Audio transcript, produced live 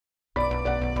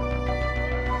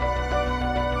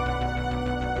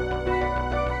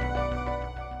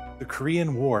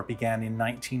Korean War began in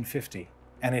 1950,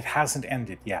 and it hasn't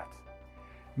ended yet.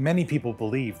 Many people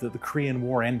believe that the Korean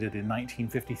War ended in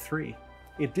 1953.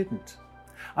 It didn't.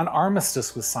 An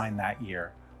armistice was signed that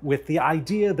year with the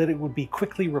idea that it would be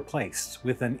quickly replaced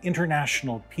with an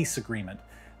international peace agreement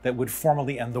that would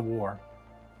formally end the war.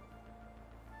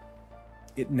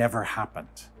 It never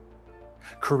happened.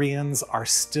 Koreans are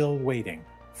still waiting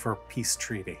for a peace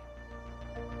treaty.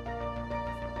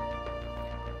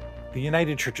 The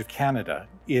United Church of Canada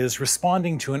is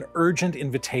responding to an urgent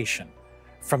invitation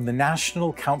from the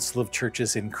National Council of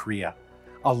Churches in Korea,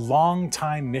 a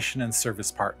long-time mission and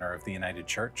service partner of the United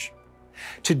Church,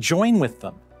 to join with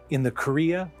them in the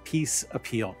Korea Peace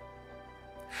Appeal.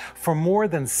 For more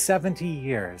than 70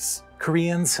 years,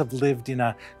 Koreans have lived in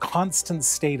a constant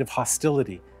state of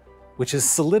hostility, which is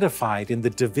solidified in the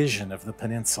division of the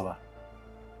peninsula.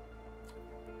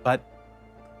 But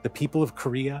the people of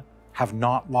Korea have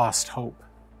not lost hope.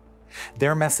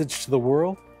 Their message to the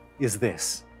world is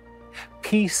this: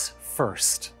 peace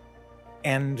first,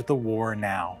 end the war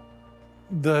now.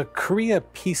 The Korea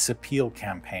Peace Appeal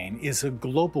campaign is a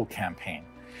global campaign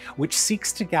which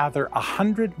seeks to gather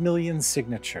 100 million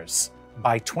signatures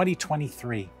by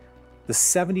 2023, the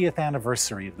 70th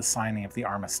anniversary of the signing of the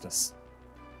armistice.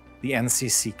 The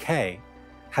NCCK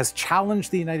has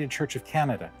challenged the United Church of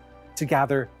Canada to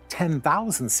gather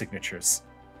 10,000 signatures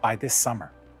by this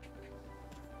summer.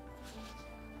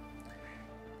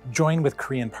 Join with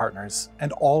Korean partners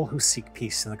and all who seek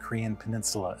peace in the Korean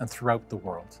Peninsula and throughout the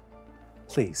world.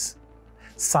 Please,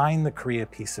 sign the Korea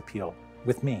Peace Appeal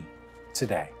with me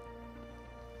today.